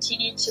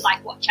continued to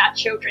watch our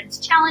children's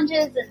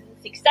challenges and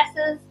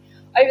successes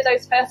over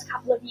those first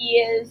couple of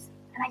years.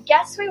 And I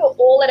guess we were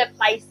all at a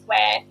place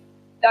where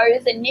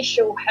those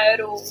initial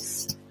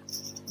hurdles,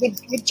 we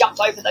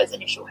jumped over those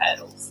initial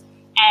hurdles,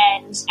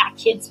 and our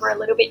kids were a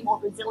little bit more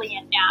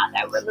resilient now.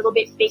 They were a little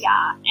bit bigger,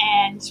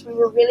 and we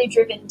were really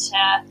driven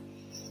to,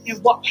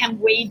 what can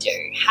we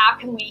do? How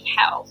can we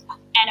help?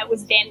 And it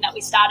was then that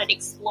we started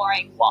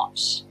exploring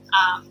what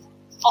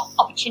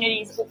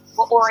opportunities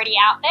were already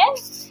out there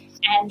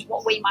and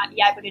what we might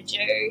be able to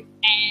do.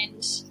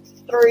 And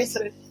through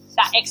sort of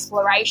that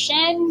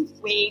exploration,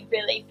 we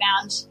really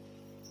found,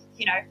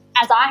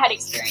 as I had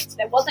experienced,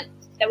 there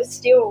was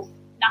still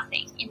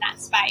nothing in that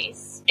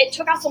space. It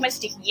took us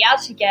almost a year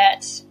to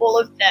get all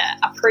of the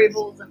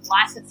approvals and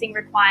licensing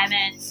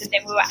requirements, and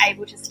then we were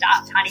able to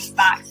start Tiny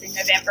Sparks in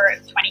November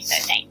of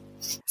 2013.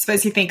 I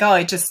suppose you think,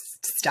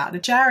 just start a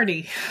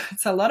charity.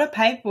 It's a lot of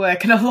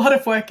paperwork and a lot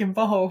of work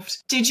involved.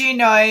 Did you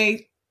know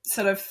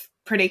sort of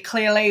pretty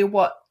clearly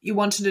what you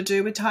wanted to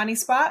do with Tiny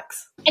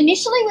Sparks?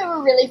 Initially, we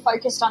were really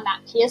focused on that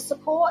peer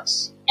support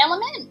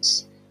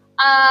element.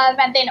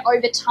 And then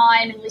over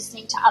time and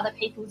listening to other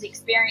people's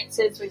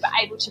experiences, we were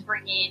able to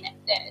bring in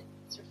the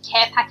sort of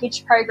care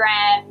package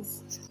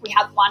programs. We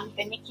have one for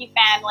NICU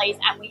families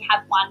and we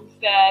have one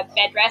for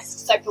bed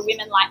rest. So for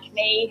women like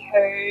me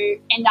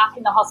who end up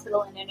in the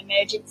hospital in an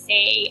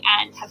emergency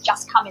and have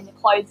just come in the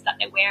clothes that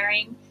they're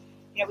wearing,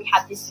 we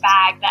have this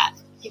bag that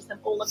gives them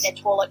all of their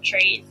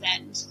toiletries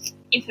and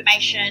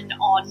information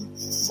on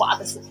what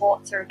other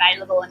supports are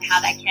available and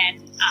how they can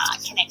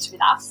connect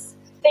with us.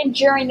 Then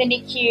during the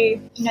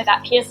NICU,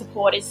 that peer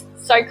support is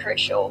so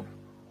crucial.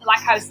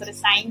 Like I was sort of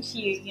saying to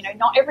you,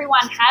 not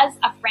everyone has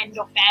a friend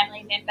or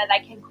family member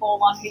they can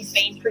call on who's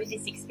been through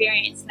this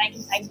experience, and they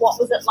can say, what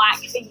was it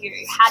like for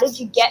you? How did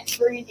you get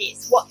through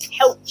this? What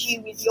helped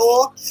you with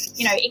your,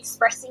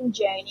 expressing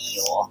journey?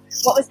 Or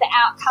what was the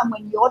outcome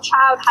when your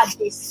child had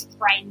this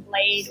brain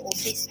bleed or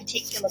this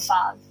particular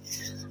bug?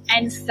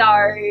 And so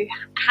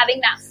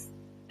having that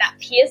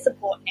peer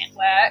support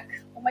network,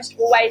 almost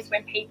always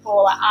when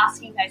people are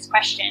asking those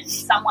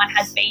questions, someone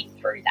has been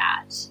through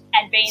that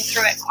and been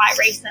through it quite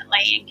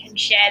recently and can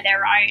share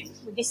their own,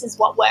 this is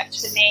what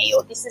worked for me,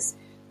 or this is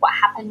what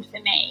happened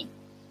for me.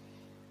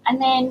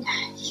 And then,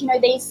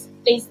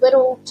 these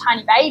little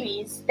tiny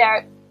babies,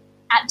 they're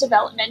at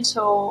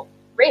developmental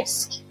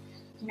risk.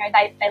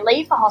 They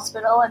leave the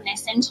hospital and they're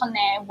sent on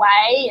their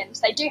way, and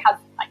they do have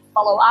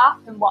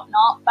follow-up and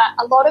whatnot,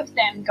 but a lot of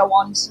them go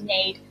on to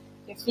need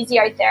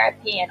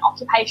physiotherapy and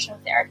occupational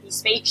therapy,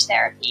 speech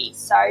therapy.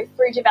 So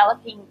through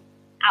developing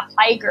our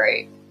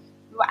playgroup,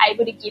 we were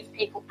able to give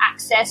people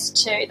access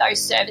to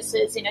those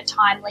services in a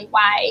timely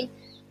way.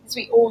 As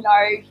we all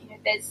know,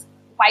 there's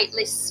wait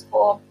lists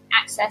for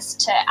access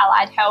to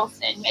allied health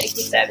and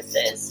medical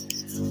services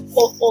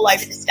all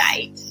over the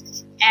state.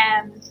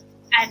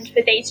 And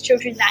for these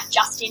children, that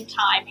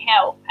just-in-time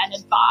help and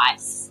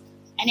advice,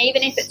 and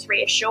even if it's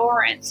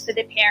reassurance for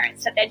the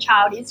parents that their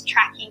child is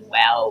tracking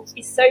well,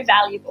 is so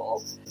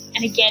valuable.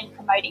 And again,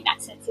 promoting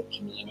that sense of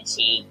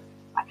community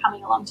by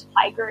coming along to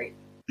playgroup.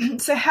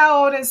 So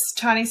how old is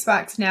Tiny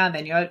Sparks now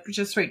then? You're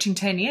just reaching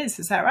 10 years,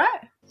 is that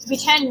right? We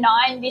turned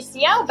 9 this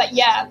year, but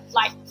yeah,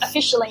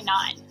 officially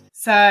 9.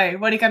 So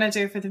what are you going to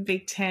do for the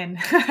big 10?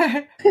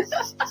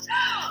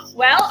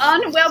 Well,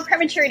 on World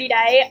Prematurity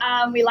Day,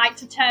 we like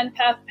to turn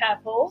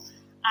purple.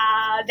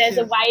 There's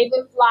a wave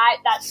of light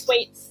that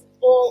sweeps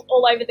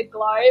all over the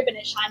globe, and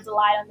it shines a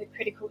light on the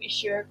critical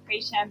issue of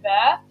preterm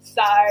birth.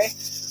 So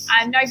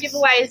no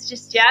giveaways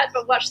just yet,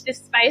 but watch this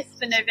space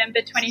for November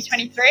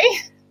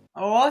 2023.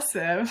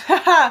 Awesome.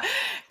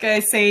 Go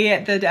see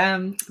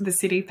the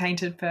city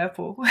painted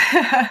purple.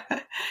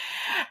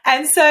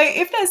 And so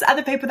if there's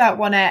other people that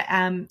want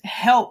to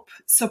help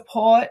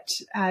support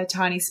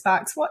Tiny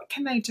Sparks, what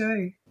can they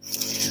do?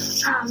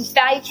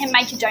 They can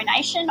make a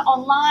donation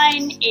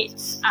online.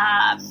 It's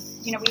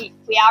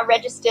we are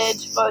registered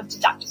for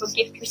deductible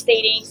gift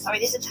receiving, so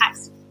it is a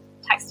tax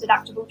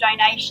deductible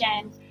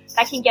donation.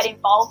 They can get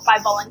involved by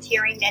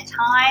volunteering their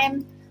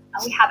time.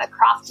 We have a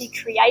crafty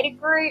creator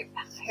group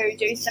who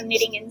do some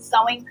knitting and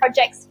sewing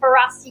projects for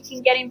us you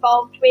can get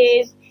involved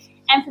with.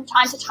 And from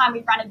time to time,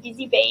 we run a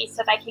busy bee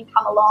so they can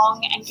come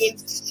along and give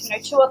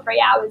 2 or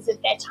 3 hours of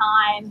their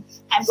time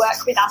and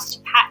work with us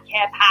to pack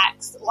care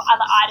packs or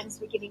other items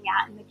we're giving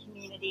out in the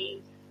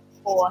community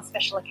for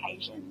special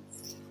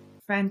occasions.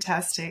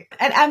 Fantastic.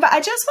 And Amber,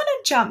 I just want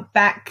to jump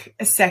back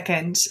a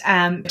second.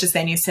 Just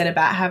then you said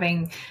about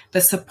having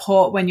the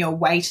support when you're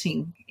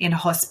waiting in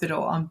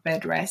hospital on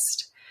bed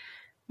rest.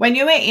 When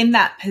you were in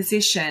that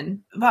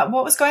position, what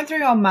was going through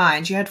your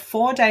mind? You had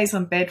 4 days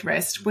on bed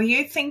rest. Were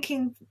you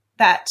thinking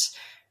that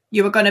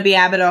you were going to be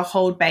able to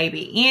hold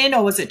baby in,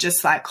 or was it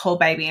just hold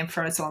baby in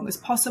for as long as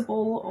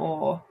possible?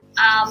 Or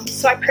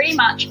so I pretty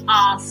much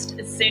asked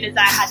as soon as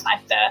I had my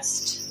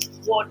first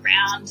ward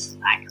round,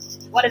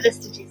 what are the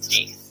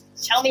statistics?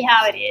 Tell me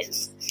how it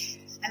is.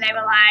 And they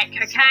were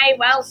like, okay,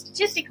 well,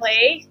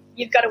 statistically,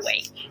 you've got a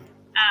week.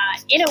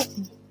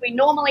 We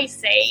normally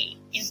see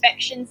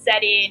infection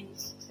set in,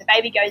 the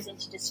baby goes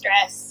into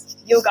distress,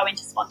 you'll go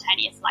into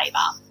spontaneous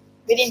labour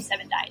within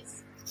 7 days.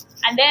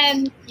 And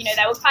then,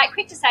 they were quite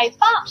quick to say,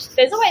 but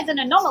there's always an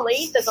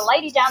anomaly. There's a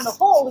lady down the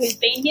hall who's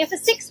been here for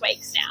 6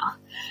 weeks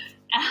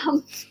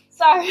now.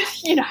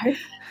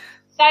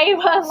 they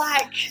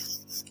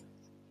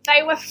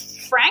were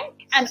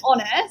frank and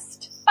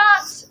honest,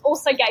 but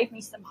also gave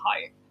me some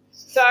hope.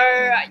 So,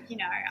 I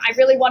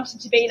really wanted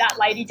to be that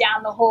lady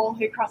down the hall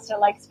who crossed her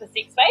legs for 6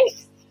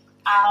 weeks.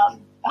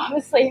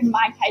 Obviously, in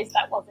my case,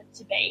 that wasn't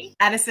to be.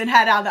 Addison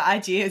had other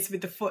ideas with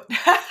the foot.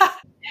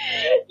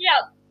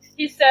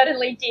 You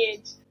certainly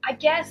did. I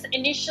guess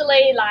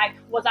initially, like,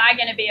 was I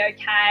going to be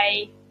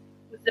okay?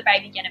 Was the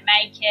baby going to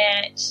make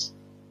it?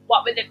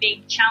 What were the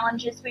big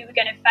challenges we were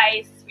going to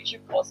face, which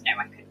of course no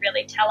one could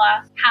really tell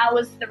us? How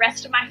was the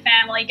rest of my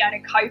family going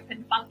to cope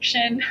and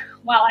function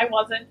while I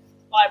wasn't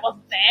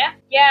there?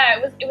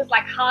 Yeah, it was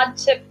like hard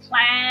to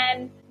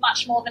plan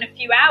much more than a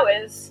few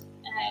hours.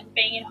 And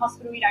being in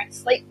hospital, you don't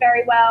sleep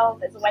very well.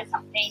 There's always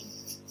something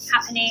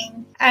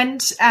happening.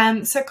 And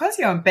so because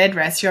you're on bed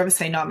rest, you're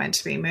obviously not meant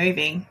to be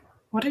moving.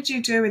 What did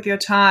you do with your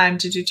time?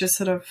 Did you just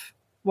sort of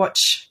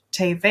watch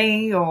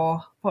TV,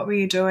 or what were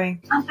you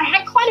doing? I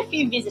had quite a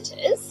few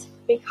visitors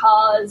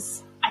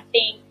because I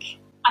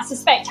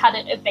suspect had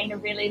it have been a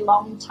really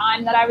long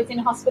time that I was in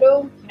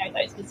hospital,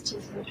 those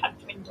visitors would have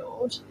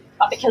dwindled.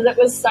 But because it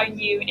was so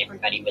new and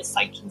everybody was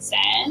so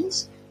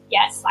concerned,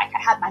 yes, like I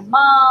had my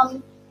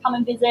mum come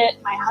and visit,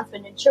 my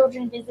husband and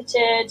children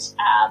visited,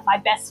 my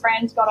best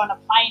friend got on a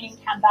plane in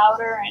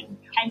Cambodia and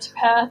came to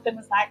Perth and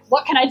was like,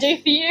 what can I do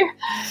for you?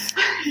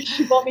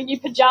 She bought me new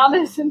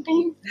pajamas and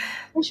things,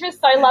 which was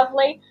so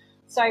lovely.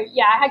 So,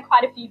 yeah, I had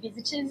quite a few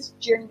visitors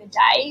during the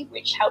day,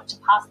 which helped to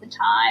pass the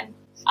time.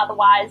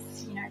 Otherwise,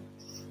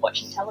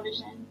 watching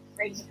television,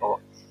 reading a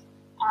book,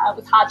 it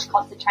was hard to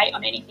concentrate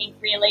on anything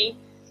really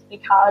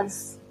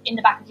because in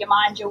the back of your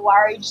mind you're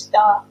worried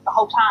the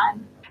whole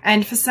time.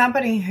 And for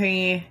somebody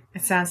who,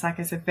 it sounds like,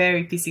 is a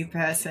very busy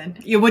person,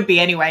 you would be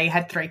anyway, you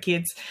had 3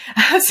 kids,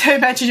 so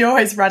imagine you're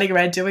always running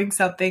around doing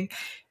something.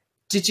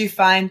 Did you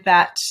find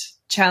that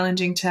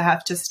challenging to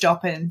have to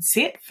stop and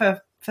sit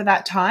for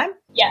that time?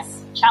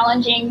 Yes,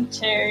 challenging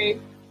to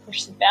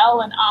push the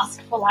bell and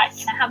ask for, like,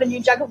 can I have a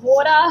new jug of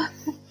water? I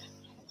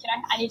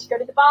need to go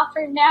to the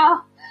bathroom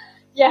now.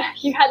 Yeah,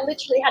 you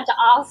literally had to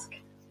ask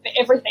for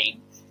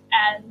everything.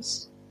 And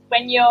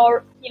when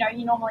you're,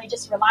 you normally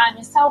just rely on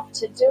yourself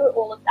to do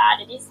all of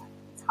that, it's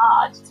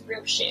hard. It's a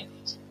real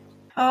shift.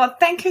 Oh,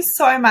 thank you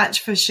so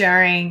much for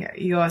sharing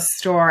your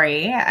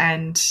story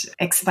and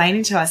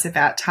explaining to us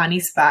about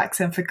Tiny Sparks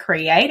and for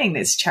creating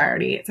this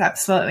charity. It's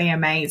absolutely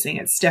amazing.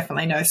 It's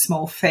definitely no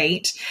small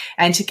feat,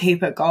 and to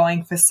keep it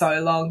going for so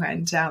long,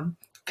 and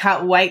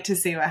can't wait to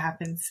see what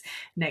happens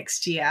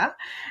next year.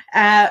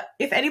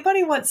 If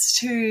anybody wants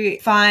to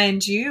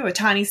find you or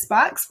Tiny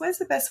Sparks, where's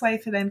the best way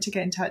for them to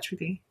get in touch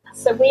with you?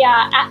 So we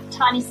are at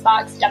Tiny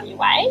Sparks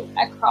WA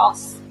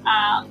across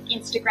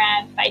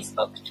Instagram,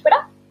 Facebook,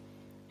 Twitter.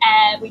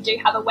 And we do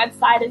have a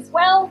website as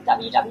well,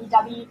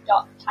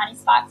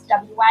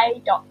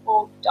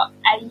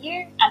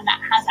 www.tinysparkswa.org.au, and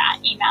that has our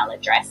email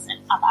address and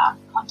other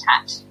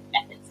contact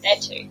methods there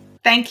too.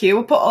 Thank you.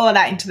 We'll put all of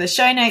that into the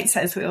show notes,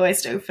 as we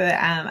always do for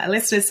our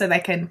listeners, so they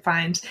can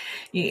find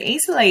you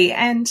easily.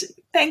 And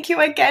thank you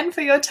again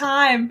for your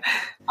time.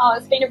 Oh,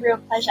 it's been a real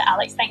pleasure,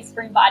 Alex. Thanks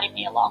for inviting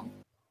me along.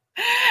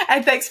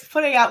 And thanks for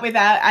putting up with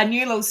our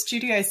new little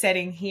studio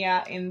setting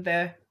here in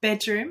the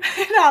bedroom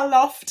in our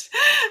loft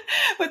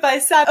with my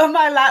son on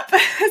my lap.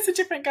 It's a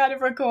different kind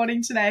of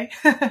recording today.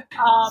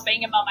 Oh,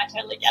 being a mum, I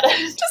totally get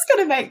it. Just got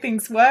to make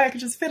things work,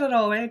 just fit it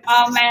all in.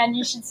 Oh, man,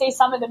 you should see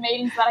some of the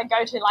meetings that I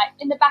go to, like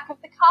in the back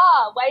of the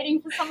car, waiting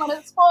for someone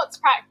at sports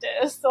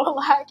practice, or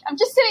like I'm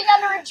just sitting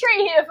under a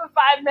tree here for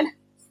 5 minutes.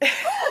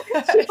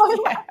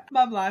 Yeah,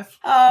 mum life.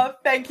 Oh,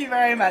 thank you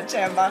very much,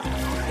 Amber.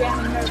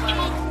 Yeah, no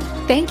worries.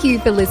 Thank you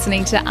for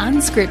listening to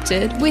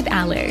Unscripted with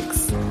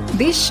Alex.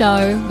 This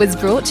show was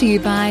brought to you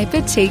by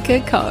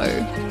Batika Co.